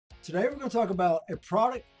Today we're going to talk about a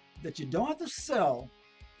product that you don't have to sell,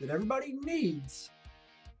 that everybody needs,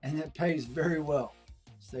 and that pays very well.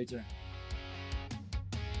 Stay tuned.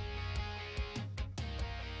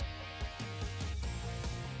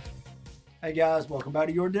 Hey guys, welcome back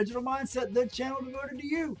to Your Digital Mindset, the channel devoted to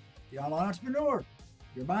you, the online entrepreneur,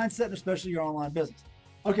 your mindset, and especially your online business.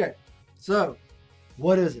 Okay, so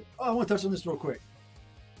what is it? Oh, I want to touch on this real quick.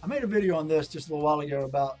 I made a video on this just a little while ago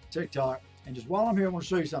about TikTok, and just while I'm here, I want to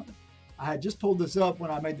show you something. I had just pulled this up when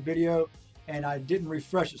I made the video, and I didn't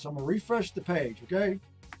refresh it, so I'm going to refresh the page, okay?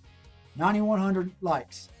 9,100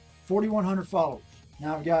 likes, 4,100 followers.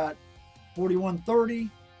 Now I've got 4,130.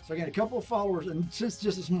 So I gained a couple of followers, and just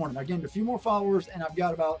this morning, I gained a few more followers, and I've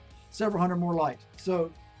got about several hundred more likes.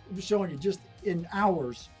 So I'm just showing you, just in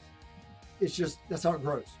hours, it's just, that's how it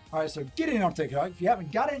grows. All right, so get in on TikTok. If you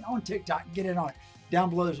haven't got in on TikTok, get in on it. Down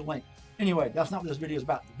below, there's a link. Anyway, that's not what this video is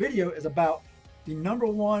about. The video is about the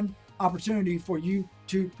 #1 opportunity for you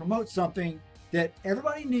to promote something that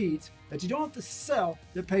everybody needs, that you don't have to sell,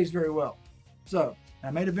 that pays very well. So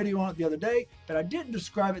I made a video on it the other day, but I didn't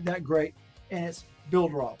describe it that great, and it's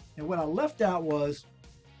Builderall. And what I left out was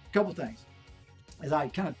a couple things. As I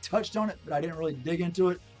kind of touched on it, but I didn't really dig into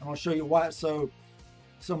it. I'm going to show you why it's so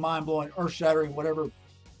mind-blowing, earth-shattering, whatever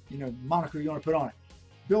moniker you want to put on it.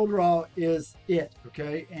 Builderall is it,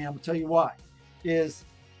 okay? And I'm going to tell you why. Is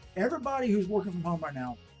everybody who's working from home right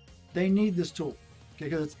now, they need this tool, okay?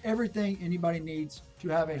 Because it's everything anybody needs to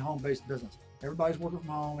have a home-based business. Everybody's working from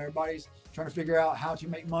home. Everybody's trying to figure out how to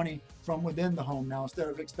make money from within the home now, instead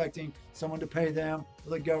of expecting someone to pay them,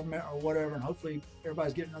 or the government, or whatever. And hopefully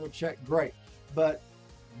everybody's getting another check. Great. But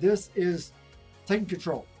this is taking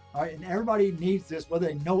control, all right? And everybody needs this, whether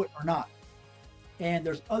they know it or not. And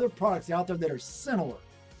there's other products out there that are similar,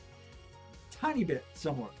 tiny bit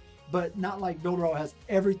similar, but not like Builderall has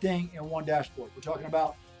everything in one dashboard. We're talking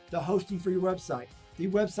about the hosting for your website, the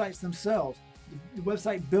websites themselves, the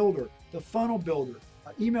website builder, the funnel builder,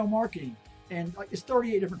 email marketing, and it's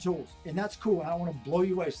 38 different tools, and that's cool. And I don't want to blow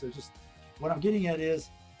you away. So just what I'm getting at is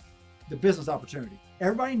the business opportunity.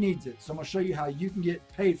 Everybody needs it, so I'm going to show you how you can get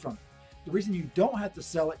paid from it. The reason you don't have to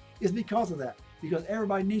sell it is because of that, because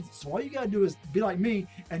everybody needs it. So all you got to do is be like me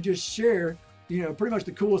and just share, pretty much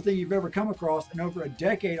the coolest thing you've ever come across in over a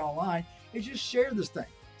decade online, is just share this thing.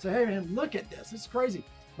 Say, hey man, look at this. It's crazy.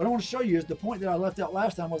 What I want to show you is the point that I left out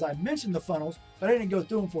last time was I mentioned the funnels, but I didn't go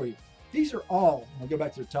through them for you. These are all, I'll go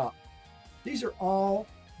back to the top. These are all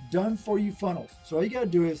done for you funnels. So all you got to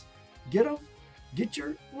do is get them, get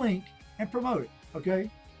your link, and promote it, okay?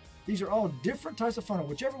 These are all different types of funnel,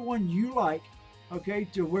 whichever one you like, okay,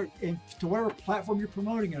 to whatever platform you're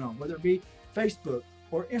promoting it on, whether it be Facebook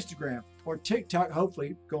or Instagram or TikTok,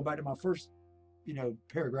 hopefully, going back to my first,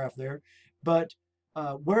 paragraph there, but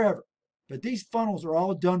wherever. But these funnels are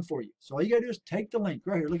all done for you. So all you got to do is take the link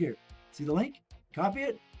right here. Look here. See the link? Copy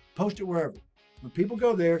it, post it wherever. When people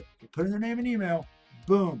go there, they put in their name and email,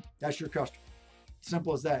 boom, that's your customer.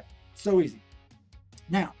 Simple as that. So easy.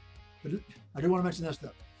 Now, I do want to mention this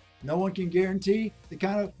stuff. No one can guarantee the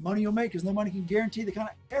kind of money you'll make, because nobody can guarantee the kind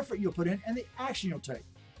of effort you'll put in and the action you'll take.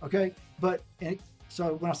 Okay?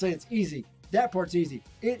 So when I say it's easy, that part's easy.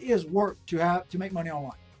 It is work to make money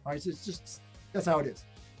online. All right? So it's just, that's how it is.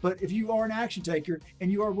 But if you are an action taker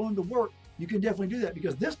and you are willing to work, you can definitely do that,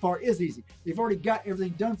 because this part is easy. They've already got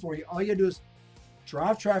everything done for you. All you gotta do is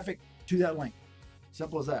drive traffic to that link.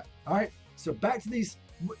 Simple as that. All right. So back to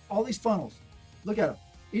all these funnels. Look at them.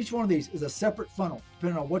 Each one of these is a separate funnel,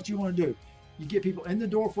 depending on what you want to do. You get people in the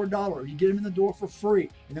door for $1, or you get them in the door for free.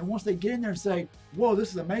 And then once they get in there and say, whoa, this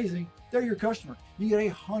is amazing, they're your customer. You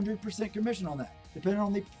get 100% commission on that, depending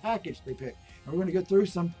on the package they pick. And we're going to go through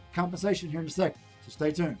some compensation here in a second. So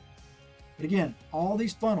stay tuned. But again, all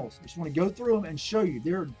these funnels, I just want to go through them and show you.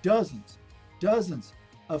 There are dozens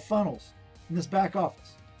of funnels in this back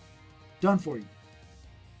office done for you.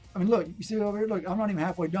 I mean, look, you see it over here? Look, I'm not even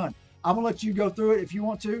halfway done. I'm going to let you go through it if you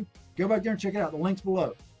want to. Go back there and check it out. The link's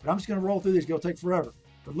below. But I'm just going to roll through these. It'll take forever.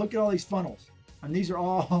 But look at all these funnels. And these are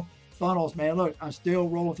all funnels, man. Look, I'm still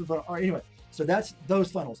rolling through funnels. All right, anyway, so that's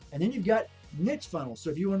those funnels. And then you've got niche funnels.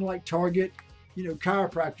 So if you want to target,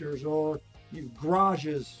 chiropractors or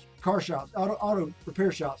garages, car shops, auto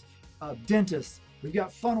repair shops, dentists, we've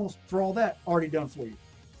got funnels for all that already done for you.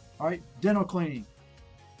 All right, dental cleaning,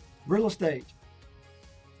 real estate,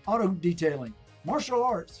 auto detailing, martial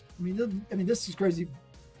arts. I mean, this is crazy.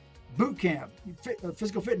 Boot camp,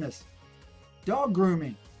 physical fitness, dog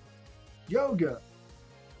grooming, yoga,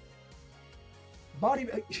 body.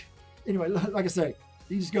 Anyway, like I say,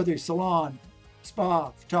 you just go through salon,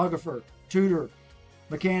 spa, photographer, tutor,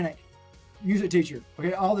 mechanic, music teacher.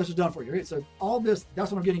 Okay, all this is done for you. Okay, so all this,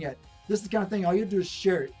 that's what I'm getting at. This is the kind of thing, all you do is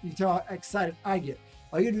share it. You can tell how excited I get.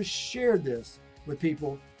 All you do is share this with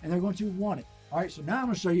people and they're going to want it. All right, so now I'm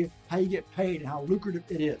going to show you how you get paid and how lucrative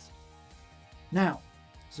it is. Now,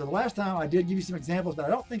 so the last time I did give you some examples, but I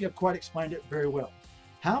don't think I've quite explained it very well.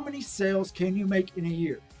 How many sales can you make in a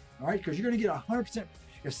year? All right, because you're going to get 100%.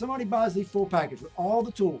 If somebody buys the full package with all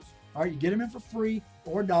the tools, all right, you get them in for free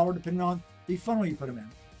or $1, depending on the funnel you put them in.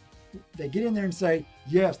 They get in there and say,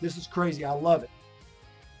 yes, this is crazy. I love it.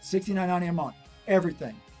 $69.90 a month,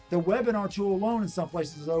 everything. The webinar tool alone in some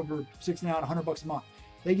places is over $69, $100 a month.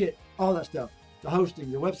 They get all that stuff, the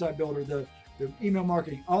hosting, the website builder, the email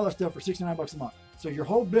marketing, all that stuff for $69 a month. So your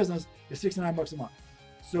whole business is $69 a month.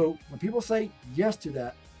 So when people say yes to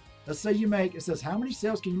that, let's say you make, it says, how many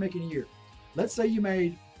sales can you make in a year? Let's say you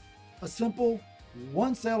made a simple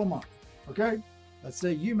 1 sale a month, okay? Let's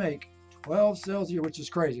say you make 12 sales a year, which is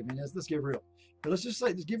crazy. I mean, let's get real. But let's just say,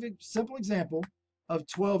 let's give you a simple example of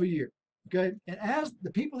 12 a year, okay? And as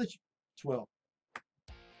the people that you, 12,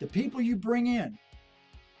 the people you bring in,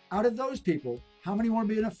 out of those people, how many want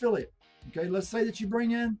to be an affiliate? Okay, let's say that you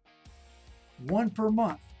bring in 1 per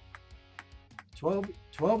month, 12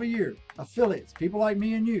 a year, affiliates, people like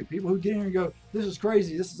me and you, people who get in here and go, this is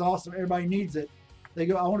crazy, this is awesome, everybody needs it. They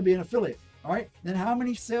go, I want to be an affiliate. All right, then how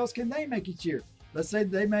many sales can they make each year? Let's say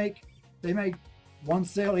they make 1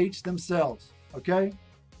 sale each themselves, okay?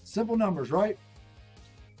 Simple numbers, right?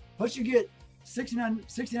 Plus you get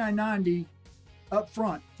 $69.90 up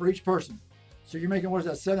front for each person. So you're making, what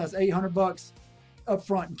is that, that's $800 up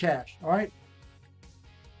front in cash, all right?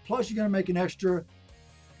 Plus you're gonna make an extra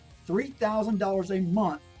 $3,000 a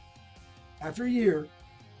month after a year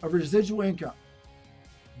of residual income.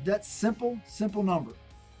 That's simple number,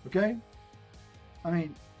 okay? I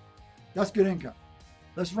mean, that's good income.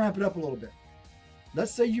 Let's ramp it up a little bit.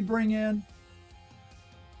 Let's say you bring in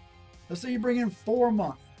 4 a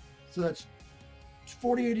month. So that's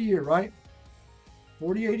 48 a year, right?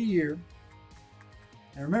 48 a year.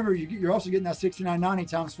 And remember, you're also getting that $69.90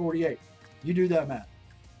 times 48. You do that math.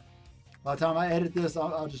 By the time I edit this,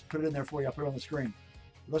 I'll just put it in there for you. I'll put it on the screen.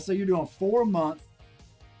 Let's say you're doing 4 a month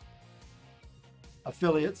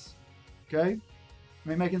affiliates, okay? I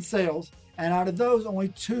mean, making sales. And out of those, only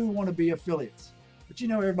 2 want to be affiliates. But you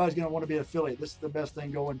know everybody's going to want to be an affiliate. This is the best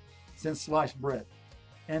thing going since sliced bread.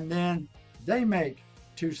 And then they make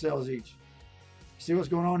 2 sales each. You see what's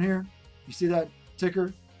going on here? You see that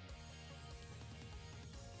ticker?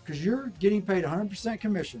 Because you're getting paid 100%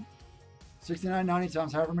 commission, $69.90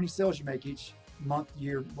 times however many sales you make each month,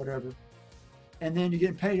 year, whatever. And then you're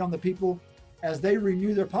getting paid on the people as they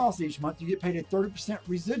renew their policy each month. You get paid a 30%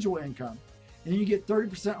 residual income. And then you get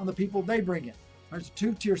 30% on the people they bring in. It's a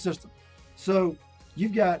 2-tier system. So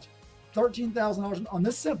you've got $13,000 on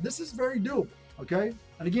this. This is very doable, okay?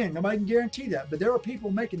 And again, nobody can guarantee that, but there are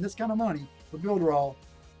people making this kind of money with Builderall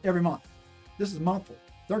every month. This is monthly,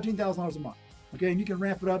 $13,000 a month, okay? And you can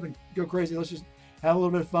ramp it up and go crazy. Let's just have a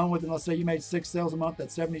little bit of fun with it. Let's say you made 6 sales a month,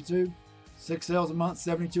 that's 72. 6 sales a month,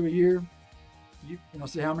 72 a year. You know,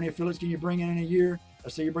 see how many affiliates can you bring in a year?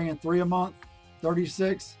 Let's say you bring in 3 a month,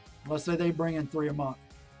 36. Let's say they bring in 3 a month.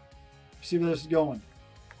 See where this is going.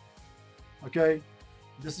 Okay,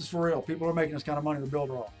 this is for real. People are making this kind of money with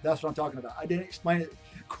Builderall. That's what I'm talking about. I didn't explain it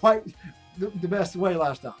quite the best way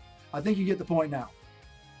last time. I think you get the point now.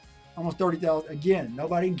 Almost 30,000. Again,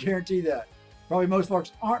 nobody can guarantee that. Probably most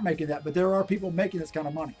folks aren't making that, but there are people making this kind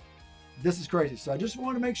of money. This is crazy. So I just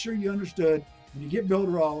want to make sure you understood when you get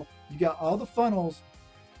Builderall, you got all the funnels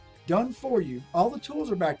done for you. All the tools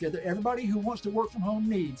are back there that everybody who wants to work from home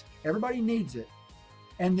needs. Everybody needs it.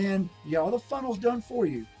 And then you got all the funnels done for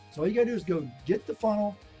you. So all you got to do is go get the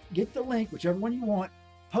funnel, get the link, whichever one you want,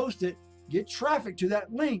 post it, get traffic to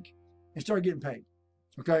that link, and start getting paid.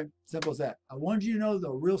 Okay? Simple as that. I wanted you to know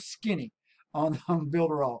the real skinny on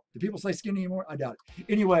Builderall. Do people say skinny anymore? I doubt it.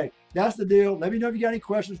 Anyway, that's the deal. Let me know if you got any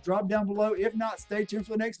questions. Drop down below. If not, stay tuned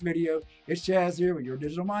for the next video. It's Chaz here with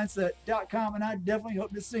YourDigitalMindset.com, and I definitely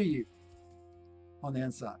hope to see you on the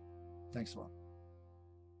inside. Thanks a lot.